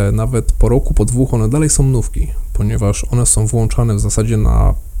 ale nawet po roku, po 2 one dalej są nówki, ponieważ one są włączane w zasadzie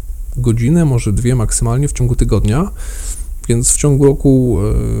na godzinę, może 2 maksymalnie w ciągu tygodnia, więc w ciągu roku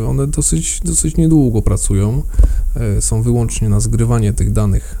one dosyć niedługo pracują. Są wyłącznie na zgrywanie tych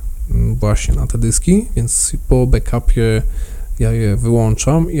danych właśnie na te dyski, więc po backupie ja je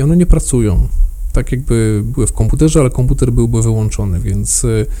wyłączam i one nie pracują. Tak jakby były w komputerze, ale komputer byłby wyłączony, więc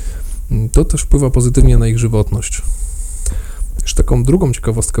to też wpływa pozytywnie na ich żywotność. Jeszcze taką drugą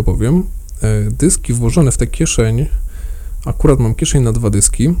ciekawostkę powiem. Dyski włożone w tę kieszeń, akurat mam kieszeń na 2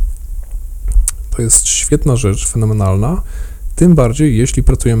 dyski, to jest świetna rzecz, fenomenalna, tym bardziej jeśli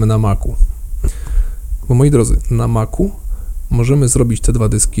pracujemy na Macu. Bo moi drodzy, na Macu możemy zrobić te 2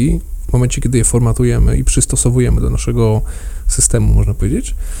 dyski w momencie, kiedy je formatujemy i przystosowujemy do naszego systemu, można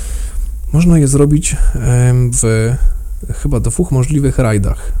powiedzieć. Można je zrobić w chyba 2 możliwych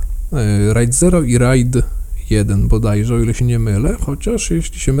rajdach. Raid 0 i raid 1 bodajże, o ile się nie mylę, chociaż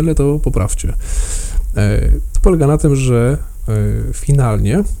jeśli się mylę, to poprawcie. To polega na tym, że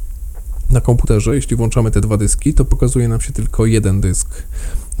finalnie na komputerze, jeśli włączamy te 2 dyski, to pokazuje nam się tylko 1 dysk.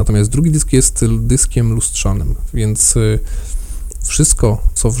 Natomiast drugi dysk jest dyskiem lustrzanym, więc wszystko,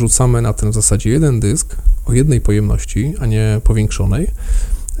 co wrzucamy na ten w zasadzie 1 dysk o jednej pojemności, a nie powiększonej,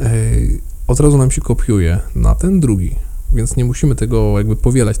 od razu nam się kopiuje na ten drugi, więc nie musimy tego jakby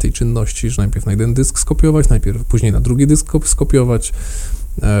powielać tej czynności, że najpierw na 1 dysk skopiować, później na drugi dysk skopiować,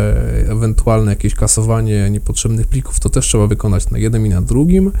 ewentualne jakieś kasowanie niepotrzebnych plików, to też trzeba wykonać na jednym i na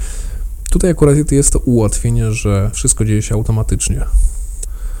drugim. Tutaj akurat jest to ułatwienie, że wszystko dzieje się automatycznie.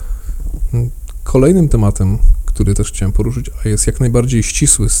 Kolejnym tematem, który też chciałem poruszyć, a jest jak najbardziej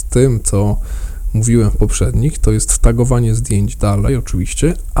ścisły z tym, co mówiłem w poprzednich, to jest tagowanie zdjęć dalej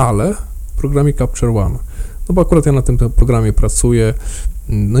oczywiście, ale w programie Capture One. No bo akurat ja na tym programie pracuję,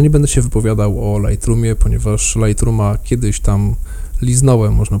 no nie będę się wypowiadał o Lightroomie, ponieważ Lightrooma kiedyś tam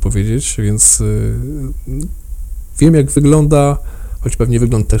liznąłem, można powiedzieć, więc wiem jak wygląda, choć pewnie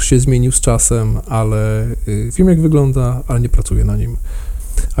wygląd też się zmienił z czasem, ale wiem jak wygląda, ale nie pracuję na nim.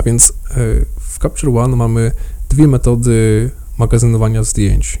 A więc w Capture One mamy 2 metody magazynowania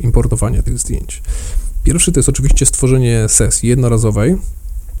zdjęć, importowania tych zdjęć. Pierwszy to jest oczywiście stworzenie sesji jednorazowej,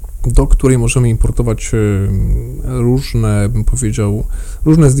 do której możemy importować różne, bym powiedział,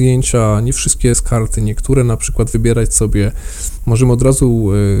 różne zdjęcia, nie wszystkie z karty, niektóre na przykład wybierać sobie. Możemy od razu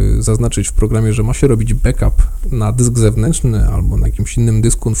zaznaczyć w programie, że ma się robić backup na dysk zewnętrzny albo na jakimś innym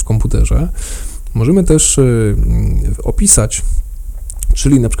dysku w komputerze. Możemy też opisać,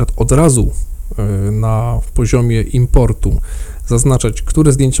 czyli na przykład od razu na poziomie importu zaznaczać,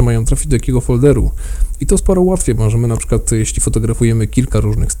 które zdjęcia mają trafić do jakiego folderu i to sporo łatwiej. Możemy na przykład, jeśli fotografujemy kilka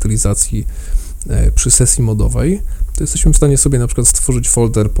różnych stylizacji przy sesji modowej, to jesteśmy w stanie sobie na przykład stworzyć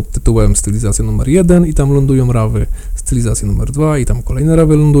folder pod tytułem stylizacja numer 1 i tam lądują rawy, stylizacja numer 2 i tam kolejne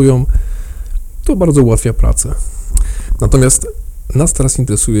rawy lądują. To bardzo ułatwia pracę. Natomiast nas teraz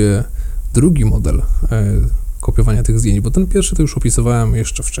interesuje drugi model kopiowania tych zdjęć, bo ten pierwszy to już opisywałem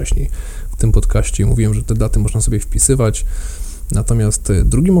jeszcze wcześniej w tym podcaście i mówiłem, że te daty można sobie wpisywać. Natomiast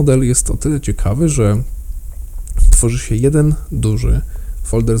drugi model jest o tyle ciekawy, że tworzy się jeden duży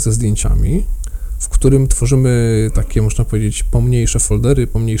folder ze zdjęciami, w którym tworzymy takie, można powiedzieć, pomniejsze foldery,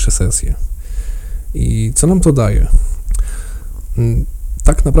 pomniejsze sesje. I co nam to daje?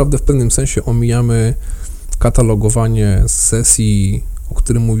 Tak naprawdę w pewnym sensie omijamy katalogowanie sesji, o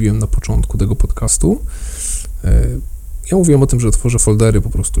którym mówiłem na początku tego podcastu. Ja mówiłem o tym, że tworzę foldery, po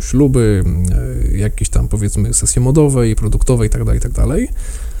prostu śluby, jakieś tam powiedzmy sesje modowe i produktowe itd.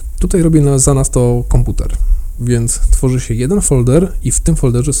 Tutaj robi za nas to komputer, więc tworzy się jeden folder i w tym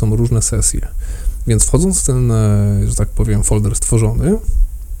folderze są różne sesje. Więc wchodząc w ten, że tak powiem, folder stworzony,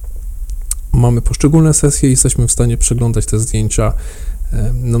 mamy poszczególne sesje i jesteśmy w stanie przeglądać te zdjęcia,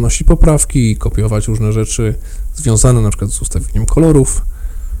 nanosić poprawki, kopiować różne rzeczy związane na przykład z ustawieniem kolorów.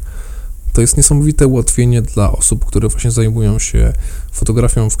 To jest niesamowite ułatwienie dla osób, które właśnie zajmują się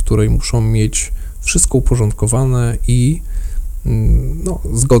fotografią, w której muszą mieć wszystko uporządkowane i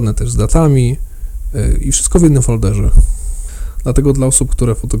zgodne też z datami i wszystko w jednym folderze. Dlatego dla osób,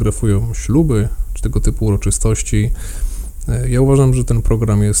 które fotografują śluby czy tego typu uroczystości, ja uważam, że ten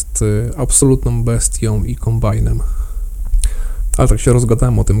program jest absolutną bestią i kombajnem. Ale tak się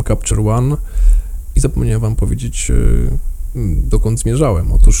rozgadałem o tym Capture One i zapomniałem wam powiedzieć, dokąd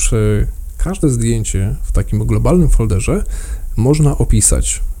zmierzałem. Otóż każde zdjęcie w takim globalnym folderze można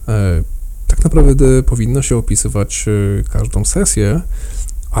opisać. Tak naprawdę powinno się opisywać każdą sesję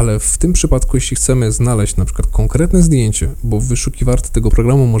Ale w tym przypadku, jeśli chcemy znaleźć na przykład konkretne zdjęcie, bo w wyszukiwarce tego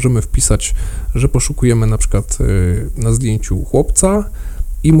programu możemy wpisać, że poszukujemy na przykład na zdjęciu chłopca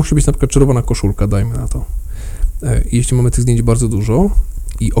i musi być na przykład czerwona koszulka, dajmy na to. Jeśli mamy tych zdjęć bardzo dużo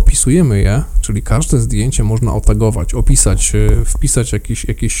i opisujemy je, czyli każde zdjęcie można otagować, opisać, wpisać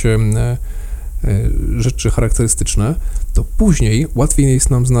jakieś rzeczy charakterystyczne, to później łatwiej jest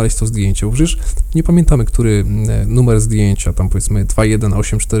nam znaleźć to zdjęcie, bo przecież nie pamiętamy, który numer zdjęcia, tam powiedzmy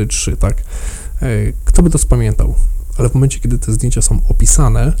 21843, tak? Kto by to spamiętał? Ale w momencie, kiedy te zdjęcia są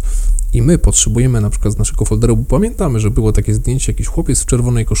opisane i my potrzebujemy na przykład z naszego folderu, bo pamiętamy, że było takie zdjęcie, jakiś chłopiec w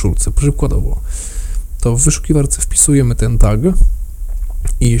czerwonej koszulce, przykładowo, to w wyszukiwarce wpisujemy ten tag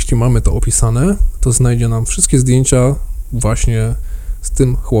i jeśli mamy to opisane, to znajdzie nam wszystkie zdjęcia właśnie z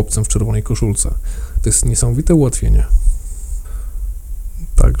tym chłopcem w czerwonej koszulce. To jest niesamowite ułatwienie.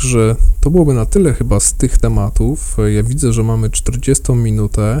 Także to byłoby na tyle chyba z tych tematów. Ja widzę, że mamy 40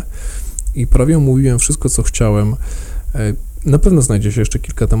 minutę i prawie omówiłem wszystko, co chciałem. Na pewno znajdzie się jeszcze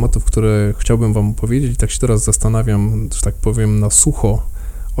kilka tematów, które chciałbym Wam opowiedzieć. Tak się teraz zastanawiam, że tak powiem, na sucho,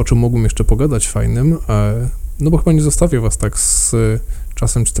 o czym mógłbym jeszcze pogadać fajnym. No bo chyba nie zostawię Was tak z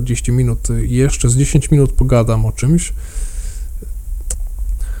czasem 40 minut. Jeszcze z 10 minut pogadam o czymś.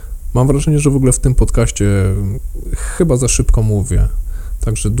 Mam wrażenie, że w ogóle w tym podcaście chyba za szybko mówię,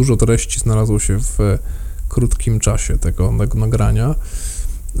 także dużo treści znalazło się w krótkim czasie tego nagrania.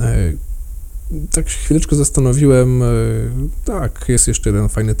 Tak się chwileczkę zastanowiłem, tak, jest jeszcze jeden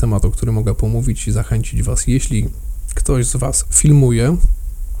fajny temat, o którym mogę pomówić i zachęcić Was. Jeśli ktoś z Was filmuje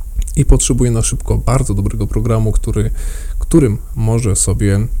i potrzebuje na szybko bardzo dobrego programu, którym może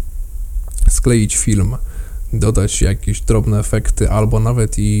sobie skleić film, dodać jakieś drobne efekty, albo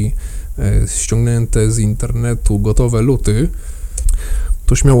nawet i ściągnięte z internetu gotowe luty,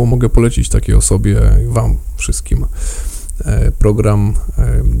 to śmiało mogę polecić takiej osobie, Wam wszystkim, program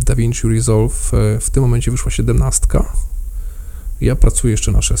DaVinci Resolve. W tym momencie wyszła 17. Ja pracuję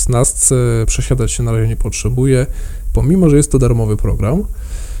jeszcze na 16, przesiadać się na razie nie potrzebuję, pomimo że jest to darmowy program.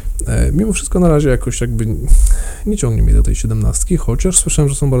 Mimo wszystko na razie jakoś jakby nie ciągnie mnie do tej 17, chociaż słyszałem,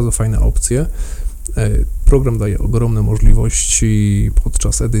 że są bardzo fajne opcje. Program daje ogromne możliwości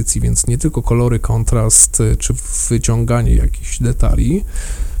podczas edycji, więc nie tylko kolory, kontrast czy wyciąganie jakichś detali.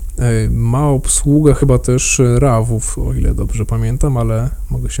 Ma obsługę chyba też RAW-ów, o ile dobrze pamiętam, ale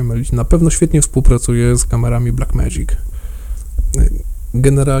mogę się mylić. Na pewno świetnie współpracuje z kamerami Blackmagic.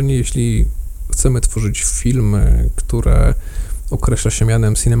 Generalnie, jeśli chcemy tworzyć filmy, które określa się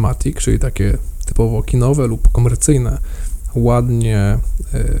mianem cinematic, czyli takie typowo kinowe lub komercyjne, ładnie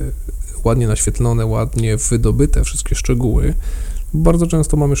naświetlone, ładnie wydobyte wszystkie szczegóły. Bardzo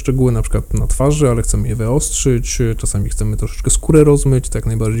często mamy szczegóły na przykład na twarzy, ale chcemy je wyostrzyć, czasami chcemy troszeczkę skórę rozmyć, tak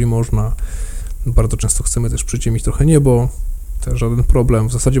najbardziej można. Bardzo często chcemy też przyciemnić trochę niebo, też żaden problem.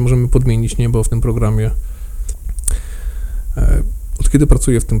 W zasadzie możemy podmienić niebo w tym programie. Od kiedy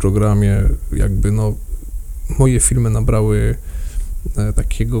pracuję w tym programie, jakby moje filmy nabrały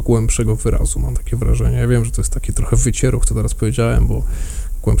takiego głębszego wyrazu, mam takie wrażenie. Ja wiem, że to jest taki trochę wycieruch, co teraz powiedziałem, bo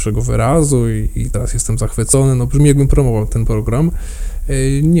głębszego wyrazu i teraz jestem zachwycony, brzmi jakbym promował ten program.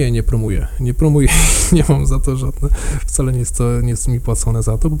 Nie promuję, nie mam za to żadne, wcale nie jest mi płacone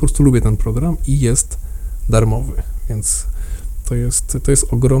za to, po prostu lubię ten program i jest darmowy, więc to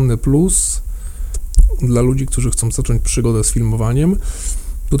jest ogromny plus dla ludzi, którzy chcą zacząć przygodę z filmowaniem.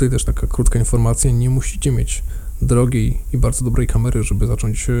 Tutaj też taka krótka informacja, nie musicie mieć drogiej i bardzo dobrej kamery, żeby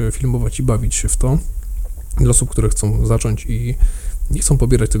zacząć filmować i bawić się w to. Dla osób, które chcą zacząć i nie chcą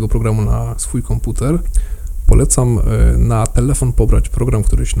pobierać tego programu na swój komputer, polecam na telefon pobrać program,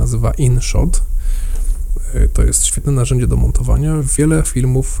 który się nazywa InShot. To jest świetne narzędzie do montowania. Wiele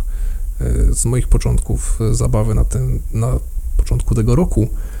filmów z moich początków zabawy na początku tego roku,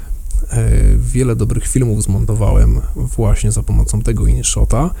 wiele dobrych filmów zmontowałem właśnie za pomocą tego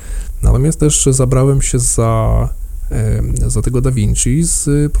InShota. Natomiast też zabrałem się za tego DaVinci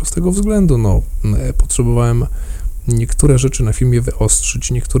z prostego względu. Potrzebowałem niektóre rzeczy na filmie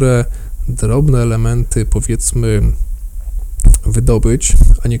wyostrzyć, niektóre drobne elementy, powiedzmy, wydobyć,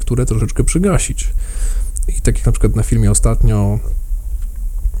 a niektóre troszeczkę przygasić. I tak jak na przykład na filmie ostatnio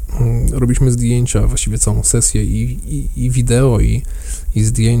robiliśmy zdjęcia, właściwie całą sesję i wideo, i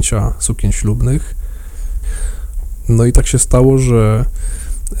zdjęcia sukien ślubnych. No i tak się stało, że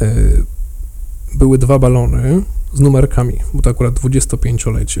były 2 balony z numerkami, bo to akurat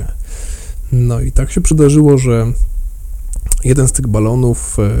 25-lecie. No i tak się przydarzyło, że jeden z tych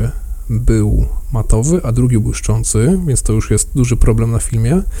balonów był matowy, a drugi błyszczący, więc to już jest duży problem na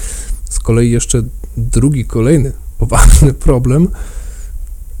filmie. Z kolei jeszcze kolejny poważny problem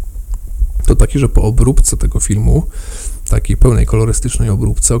to taki, że po obróbce tego filmu takiej pełnej kolorystycznej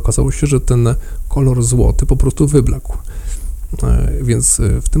obróbce, okazało się, że ten kolor złoty po prostu wyblakł. Więc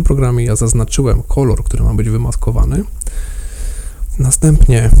w tym programie ja zaznaczyłem kolor, który ma być wymaskowany.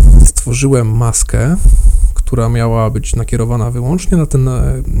 Następnie stworzyłem maskę, która miała być nakierowana wyłącznie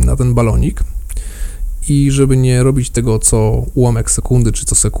na ten balonik i żeby nie robić tego co ułamek sekundy, czy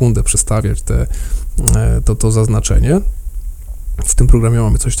co sekundę przestawiać to zaznaczenie, w tym programie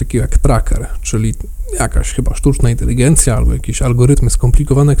mamy coś takiego jak tracker, czyli jakaś chyba sztuczna inteligencja albo jakieś algorytmy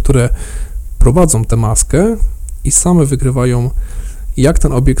skomplikowane, które prowadzą tę maskę i same wykrywają, jak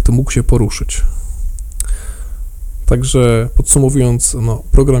ten obiekt mógł się poruszyć. Także podsumowując,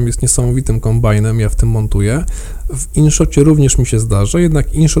 program jest niesamowitym kombajnem, ja w tym montuję. W InShocie również mi się zdarza,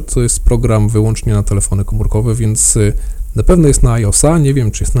 jednak InShot to jest program wyłącznie na telefony komórkowe, więc na pewno jest na iOS-a, nie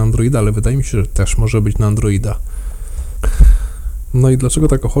wiem czy jest na Androida, ale wydaje mi się, że też może być na Androida. No i dlaczego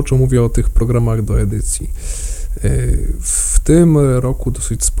tak ochoczo mówię o tych programach do edycji? W tym roku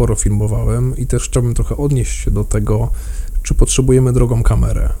dosyć sporo filmowałem i też chciałbym trochę odnieść się do tego, czy potrzebujemy drogą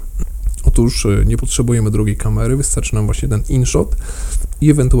kamerę. Otóż nie potrzebujemy drugiej kamery, wystarczy nam właśnie ten InShot i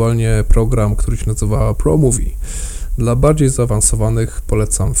ewentualnie program, który się nazywa ProMovie. Dla bardziej zaawansowanych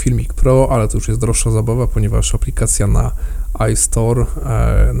polecam Filmic Pro, ale to już jest droższa zabawa, ponieważ aplikacja na iStore,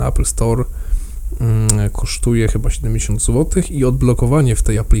 na Apple Store kosztuje chyba 70 zł i odblokowanie w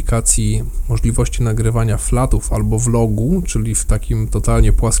tej aplikacji możliwości nagrywania flatów albo vlogu, czyli w takim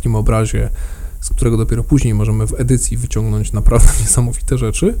totalnie płaskim obrazie, z którego dopiero później możemy w edycji wyciągnąć naprawdę niesamowite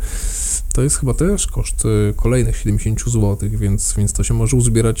rzeczy, to jest chyba też koszt kolejnych 70 zł, więc to się może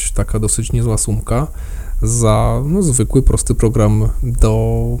uzbierać taka dosyć niezła sumka za zwykły, prosty program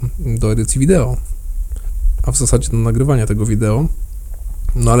do edycji wideo, a w zasadzie do nagrywania tego wideo,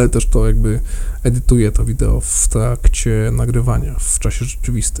 ale też to jakby edytuje to wideo w trakcie nagrywania, w czasie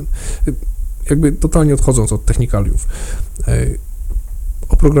rzeczywistym. Jakby totalnie odchodząc od technikaliów.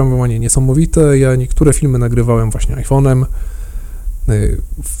 Oprogramowanie niesamowite, ja niektóre filmy nagrywałem właśnie iPhone'em.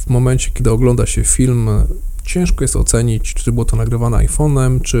 W momencie, kiedy ogląda się film, ciężko jest ocenić, czy było to nagrywane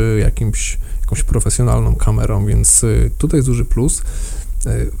iPhone'em, czy jakąś profesjonalną kamerą, więc tutaj jest duży plus.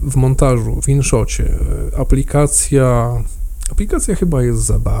 W montażu, w InShocie aplikacja chyba jest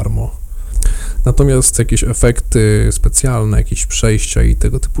za darmo. Natomiast jakieś efekty specjalne, jakieś przejścia i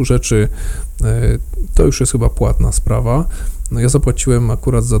tego typu rzeczy, to już jest chyba płatna sprawa. Ja zapłaciłem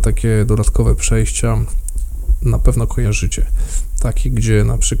akurat za takie dodatkowe przejścia, na pewno kojarzycie. Takie, gdzie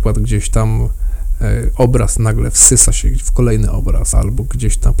na przykład gdzieś tam obraz nagle wsysa się w kolejny obraz, albo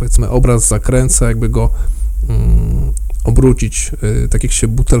gdzieś tam powiedzmy obraz zakręca, jakby go obrócić, tak jak się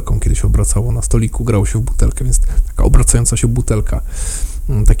butelką kiedyś obracało na stoliku, grało się w butelkę, więc taka obracająca się butelka,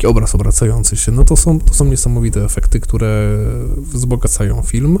 taki obraz obracający się, to są niesamowite efekty, które wzbogacają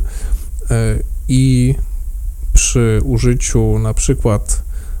film i przy użyciu na przykład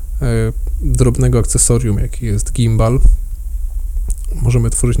drobnego akcesorium, jaki jest gimbal, możemy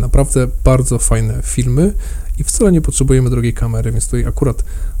tworzyć naprawdę bardzo fajne filmy i wcale nie potrzebujemy drogiej kamery, więc tutaj akurat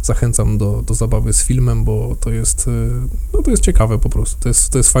zachęcam do zabawy z filmem, bo to jest ciekawe po prostu,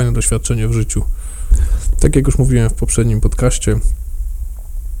 to jest fajne doświadczenie w życiu. Tak jak już mówiłem w poprzednim podcaście,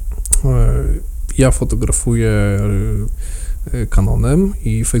 ja fotografuję Canonem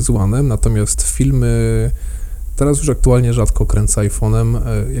i Phase One'em, natomiast filmy teraz już aktualnie rzadko kręcę iPhone'em.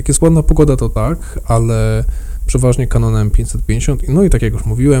 Jak jest ładna pogoda, to tak, ale przeważnie Canonem 550, i tak jak już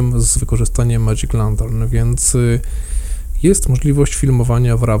mówiłem, z wykorzystaniem Magic Lantern, więc jest możliwość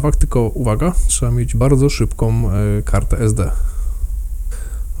filmowania w RAWach, tylko uwaga, trzeba mieć bardzo szybką kartę SD.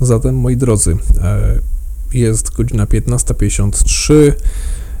 Zatem, moi drodzy, jest godzina 15:53,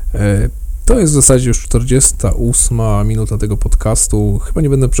 to jest w zasadzie już 48 minuta tego podcastu, chyba nie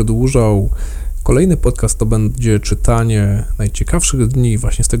będę przedłużał. Kolejny podcast to będzie czytanie najciekawszych dni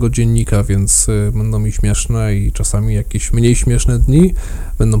właśnie z tego dziennika, więc będą mi śmieszne i czasami jakieś mniej śmieszne dni,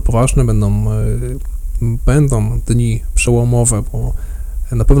 będą poważne, będą dni przełomowe, bo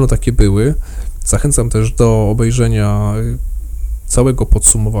na pewno takie były. Zachęcam też do obejrzenia całego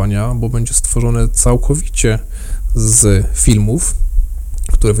podsumowania, bo będzie stworzone całkowicie z filmów,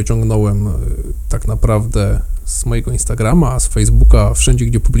 które wyciągnąłem tak naprawdę z mojego Instagrama, z Facebooka, wszędzie,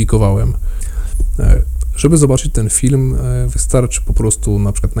 gdzie publikowałem. Żeby zobaczyć ten film, wystarczy po prostu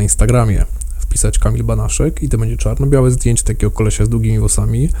na przykład na Instagramie wpisać Kamil Banaszek i to będzie czarno-białe zdjęcie takiego kolesia z długimi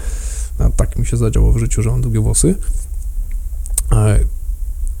włosami. Tak mi się zadziało w życiu, że mam długie włosy.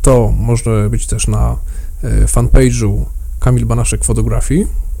 To może być też na fanpage'u Kamil Banaszek Fotografii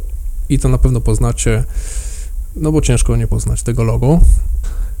i to na pewno poznacie, bo ciężko nie poznać tego logo,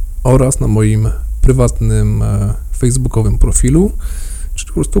 oraz na moim prywatnym facebookowym profilu, czyli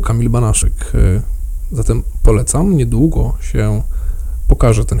po prostu Kamil Banaszek. Zatem polecam, niedługo się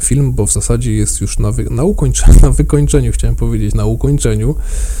pokaże ten film, bo w zasadzie jest już na wykończeniu, chciałem powiedzieć, na ukończeniu.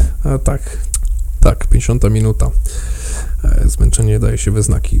 Tak, 50 minuta. Zmęczenie daje się we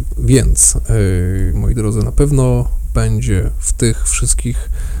znaki, więc, moi drodzy, na pewno będzie w tych wszystkich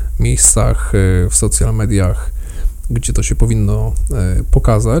miejscach, w social mediach, gdzie to się powinno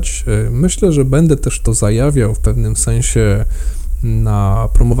pokazać. Myślę, że będę też to zajawiał w pewnym sensie na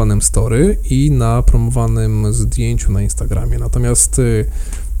promowanym story i na promowanym zdjęciu na Instagramie. Natomiast,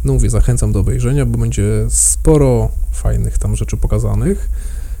 no mówię, zachęcam do obejrzenia, bo będzie sporo fajnych tam rzeczy pokazanych.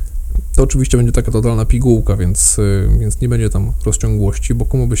 To oczywiście będzie taka totalna pigułka, więc nie będzie tam rozciągłości, bo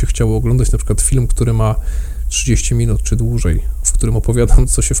komu by się chciało oglądać na przykład film, który ma 30 minut czy dłużej, w którym opowiadam,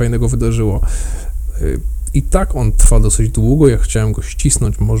 co się fajnego wydarzyło. I tak on trwa dosyć długo, ja chciałem go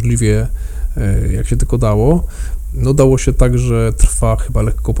ścisnąć możliwie jak się tylko dało. No dało się tak, że trwa chyba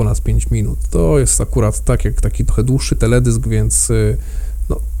lekko ponad 5 minut. To jest akurat tak jak taki trochę dłuższy teledysk, więc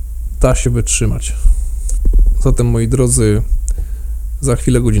no, da się wytrzymać. Zatem, moi drodzy, za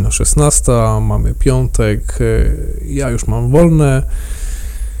chwilę godzina 16, mamy piątek, ja już mam wolne.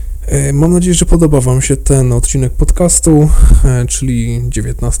 Mam nadzieję, że podoba Wam się ten odcinek podcastu, czyli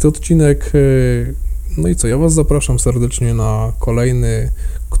 19 odcinek. No i co, ja Was zapraszam serdecznie na kolejny,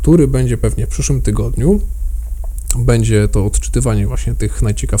 który będzie pewnie w przyszłym tygodniu. Będzie to odczytywanie właśnie tych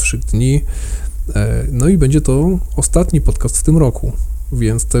najciekawszych dni. No i będzie to ostatni podcast w tym roku,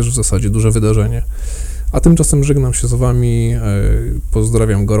 więc też w zasadzie duże wydarzenie. A tymczasem żegnam się z Wami,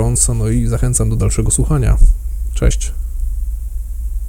 pozdrawiam gorąco, no i zachęcam do dalszego słuchania. Cześć!